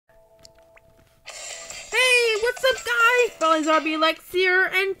Hey, fellas, RB Lex here,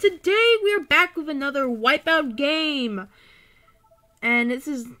 and today we are back with another Wipeout game. And this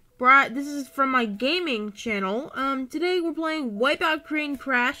is from my gaming channel. Today we're playing Wipeout Crane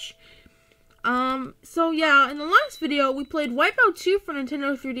Crash. So yeah, in the last video we played Wipeout 2 for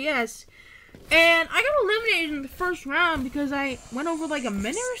Nintendo 3DS, and I got eliminated in the first round because I went over like a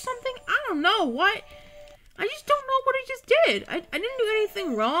minute or something. I don't know what. I just don't know what I just did. I didn't do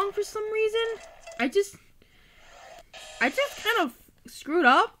anything wrong for some reason. I just kind of screwed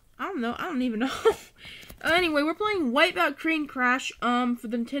up. I don't know. I don't even know. Anyway, we're playing Wipeout Crane Crash for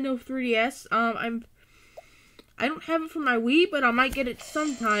the Nintendo 3DS. I don't have it for my Wii, but I might get it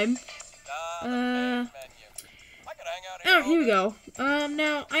sometime. Oh, here we go.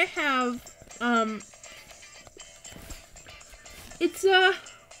 Now I have it's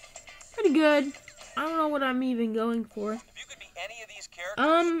pretty good. I don't know what I'm even going for. If you could be any of these characters,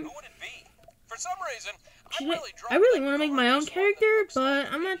 who would it be? For some reason, I really want to make my own character, but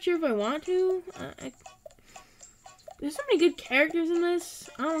I'm not sure if I want to. There's so many good characters in this.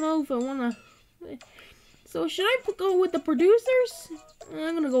 I don't know if I want to. So should I go with the producers?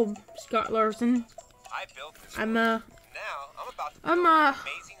 I'm gonna go Scott Larson. I built this I'm now I'm about to build an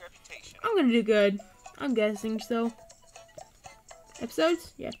amazing reputation. I'm gonna do good. I'm guessing so.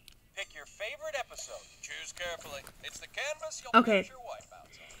 Episodes? Yeah. Pick your favorite episode. Choose carefully. It's the canvas you'll Okay. put your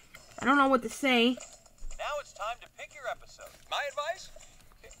wipeouts on. I don't know what to say. Now it's time to pick your episode. My advice?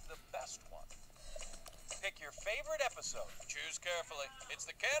 Pick the best one. Pick your favorite episode. Choose carefully. It's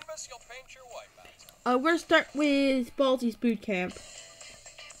the canvas you'll paint your wipeouts on. We're gonna start with Ballsy's boot camp.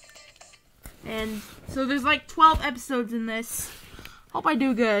 And so there's like 12 episodes in this. Hope I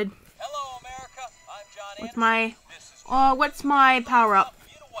do good. Hello, America. I'm John What's Anderson. my what's my power up?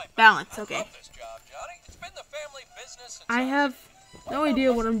 Balance, okay. I love this job, Johnny. It's been the family business since I have no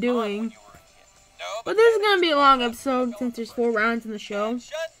idea what I'm doing. No, But this is gonna be a long episode since there's 4 rounds in the show.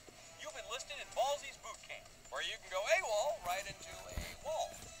 Shut. You've enlisted in Ballsy's boot camp, where you can go AWOL right into a wall.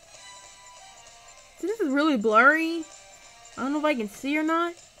 So this is really blurry. I don't know if I can see or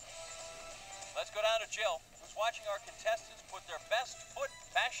not. Let's go down to Jill, who's watching our contestants put their best foot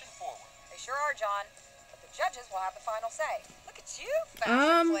fashion forward. They sure are, John. But the judges will have the final say. Look at you,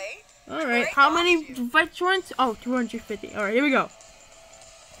 fashion plate. Alright, Great how many costume. veterans? Oh, 250. Alright, here we go.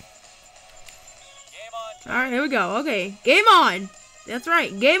 Game on. Alright, here we go. Okay, game on. That's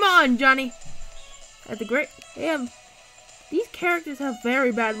right, game on, Johnny. That's a great. Damn, these characters have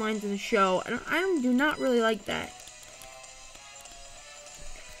very bad lines in the show. I do not really like that.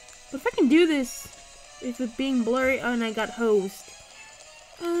 But if I can do this, if it being blurry, oh, and I got host.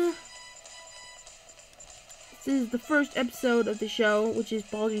 This is the first episode of the show, which is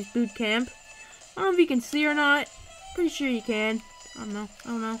Ballsy's boot camp. I don't know if you can see or not. Pretty sure you can. I don't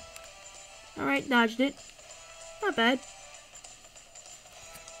know. Alright, dodged it. Not bad.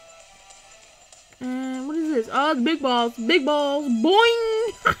 And what is this? Oh, the big balls. Big balls.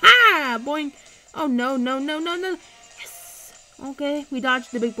 Boing! Haha! Boing. Oh, no. Yes! Okay, we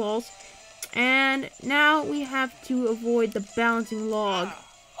dodged the big balls. And now we have to avoid the balancing log.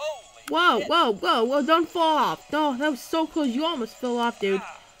 Whoa, don't fall off. No, that was so close. You almost fell off, dude.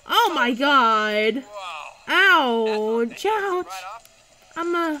 Oh my god. Ouch. Ouch.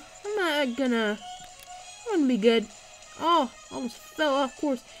 I'm gonna be good. Oh, almost fell off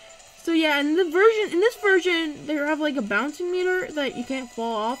course. So yeah, in this version, they have like a bouncing meter that you can't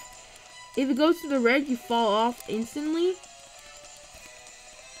fall off. If it goes to the red, you fall off instantly.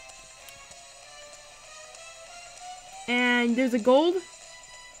 And there's a gold.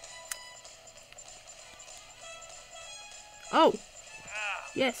 Oh.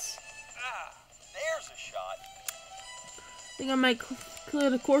 Yes. There's a shot. I think I might clear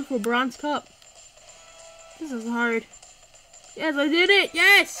the course for a bronze cup. This is hard. Yes, I did it.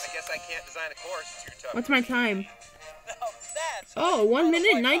 Yes. I guess I can't design a course too tough. What's my time? Now that's Oh, 1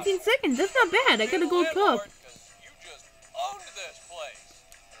 minute 19 seconds. That's not bad. I got a gold cup. You just owned this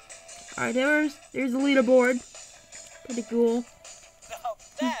place. Alright, there's the leaderboard. Pretty cool. Now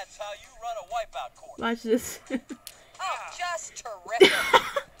that's how you run a wipeout course. Watch this. Oh, just terrific.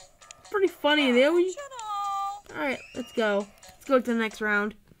 Pretty funny. They always. Optional. Alright, let's go. Let's go to the next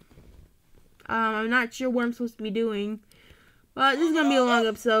round. I'm not sure what I'm supposed to be doing. But this is gonna be a long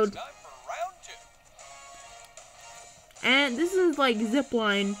episode. Time for round 2. And this is like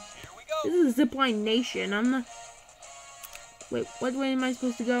zipline. Here we go. This is zipline nation. I'm not. Wait, what way am I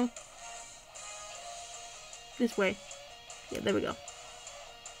supposed to go? This way. Yeah, there we go.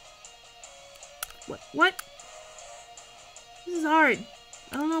 What? This is hard.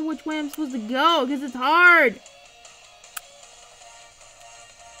 I don't know which way I'm supposed to go because it's hard.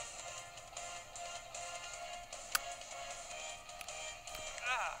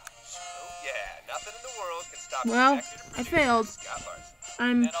 both can stop Well, executive I producer failed. Scott Larson.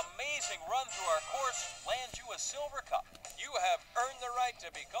 I'm... An amazing run through our course lands you a silver cup. You have earned the right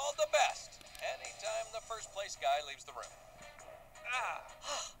to be called the best anytime the first place guy leaves the room.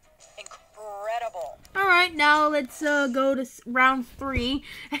 Incredible. Alright, now let's go to round 3.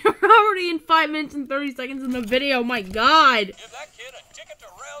 And we're already in 5 minutes and 30 seconds in the video. My God. Give that kid a ticket to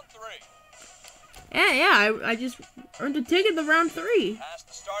round 3. Yeah, I just earned a ticket to round 3. Past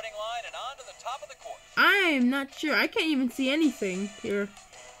the starting line and on to the top of the course. I'm not sure. I can't even see anything here.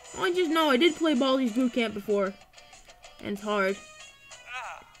 I just know I did play Ballsy's boot camp before. And it's hard.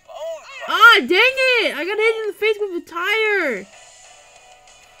 Ah, dang it! I got hit in the face with a tire.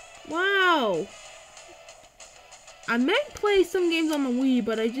 Wow. I might play some games on the Wii,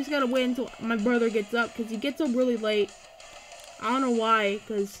 but I just gotta wait until my brother gets up, because he gets up really late. I don't know why,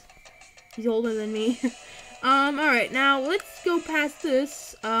 because he's older than me. Alright, now let's go past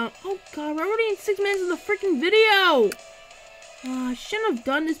this. Oh God, we're already in 6 minutes of the freaking video! I shouldn't have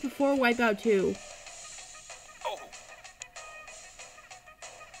done this before Wipeout 2.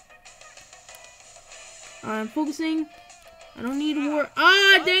 I'm focusing. I don't need to worry.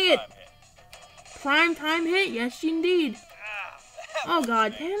 Ah, dang it! Prime time hit? Yes, indeed. Oh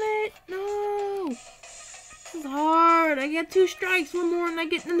God, damn it! No! This is hard. I get 2 strikes, 1 more, and I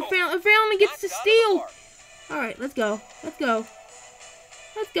get in the family gets to steal. All right, let's go. Let's go.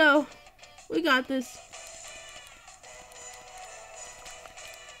 Let's go. We got this.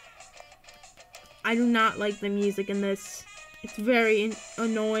 I do not like the music in this. It's very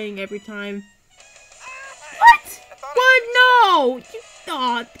annoying every time. What? What? No!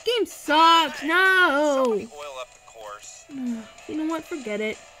 Oh, the game sucks. No. Oil up the course. You know what? Forget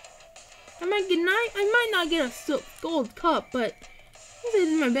it. I might not get a gold cup, but this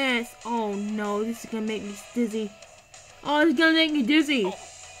is my best. Oh no, this is gonna make me dizzy. Oh, it's gonna make me dizzy.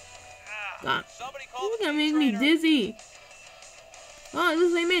 God, this is gonna make me dizzy. Oh, at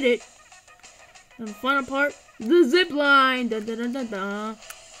least I made it. And the final part, the zip line. Da da da da da. All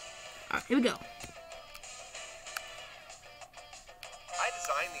right, here we go.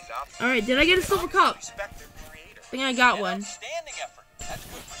 All right, did I get a silver cup? I think I got one. Outstanding effort. That's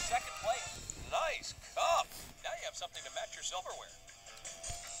good for second place. Nice cup. Now you have something to match your silverware.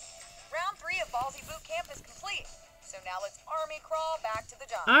 Round 3 of Ballsy boot camp is complete. So now let's army crawl back to the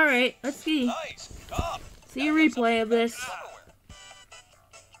job. All right, let's see. Nice cup. See a replay of this.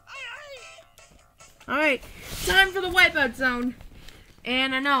 All right, time for the wipeout zone.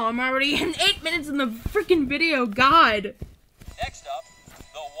 And I know I'm already in 8 minutes in the freaking video. God. Next up,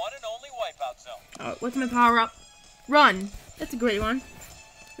 the one and only wipeout zone. Oh, what's my power up? Run. That's a great one.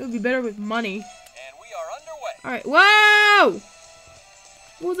 It would be better with money. And we are underway. All right. Whoa!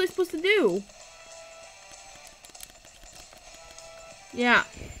 What was I supposed to do? Yeah.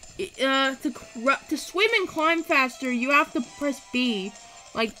 To swim and climb faster, you have to press B.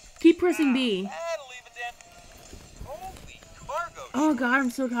 Like, keep pressing B. That'll leave it then. Holy cargo. Oh God, I'm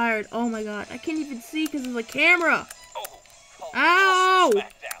so tired. Oh my God, I can't even see because of the camera. Oh, ow!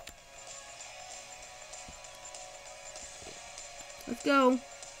 Smackdown. Let's go.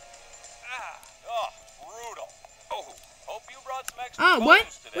 Oh, brutal. Oh, hope you brought some extra Oh, what?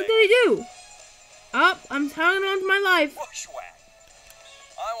 today. What did he do? Oh, I'm hanging on to my life. Bushwhack.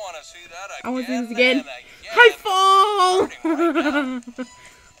 I want to see that again. I want to see this again. And again. I fall! Right.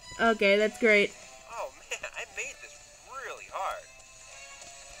 Okay, that's great. Oh man, I made this really hard.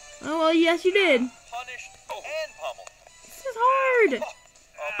 Oh, well, yes, you did. Punished and pummeled. This is hard.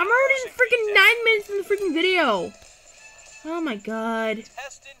 I'm already in freaking 9 minutes in the freaking video. Oh my God.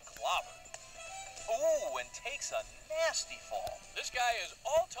 Test and clobber. Ooh, and takes a nasty fall. This guy is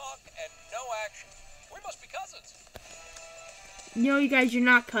all talk and no action. We must be cousins. You know, you guys, you're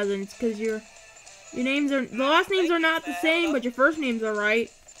not cousins, because your names are, the last names are not the same, but your first names are right.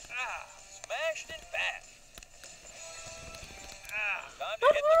 Smashed and bashed.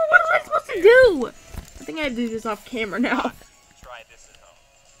 What am I supposed to do? I think I have to do this off camera now. Try this at home.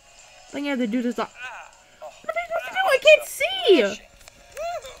 I think I have to do this off. What am I supposed to do? I can't see.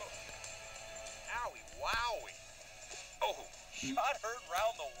 Owie, wowie. Oh, shot heard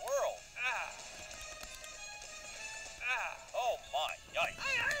round the world. Oh my, yikes.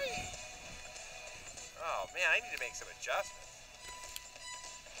 Oh man, I need to make some adjustments.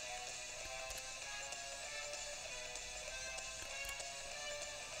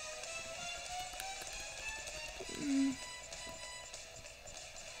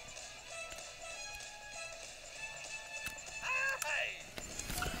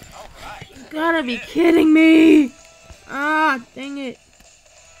 You gotta be kidding me! Ah, dang it.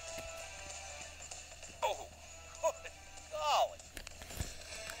 Oh, good golly.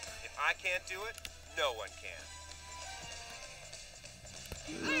 If I can't do it, No one can.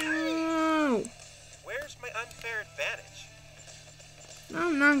 No. Where's my unfair advantage? No,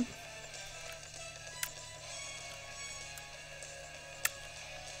 no.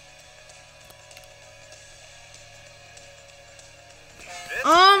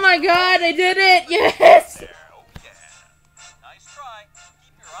 Oh my god, I did it! Yes! There, oh yeah. Nice try.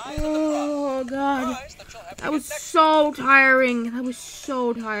 Keep your eyes on the Oh god. prize that you'll have to That was get next. so tiring. That was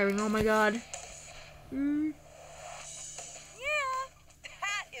so tiring. Oh my god. Yeah,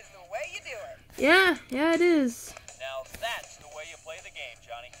 that is the way you do it. Yeah, it is. Now that's the way you play the game,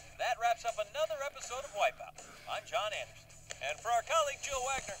 Johnny. That wraps up another episode of Wipeout. I'm John Anderson. And for our colleague Jill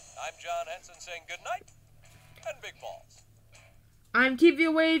Wagner, I'm John Henson saying good night and big balls. I'm TV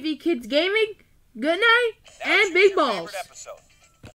Wavy Kids Gaming. Good night Now and choose big your balls. favorite episode.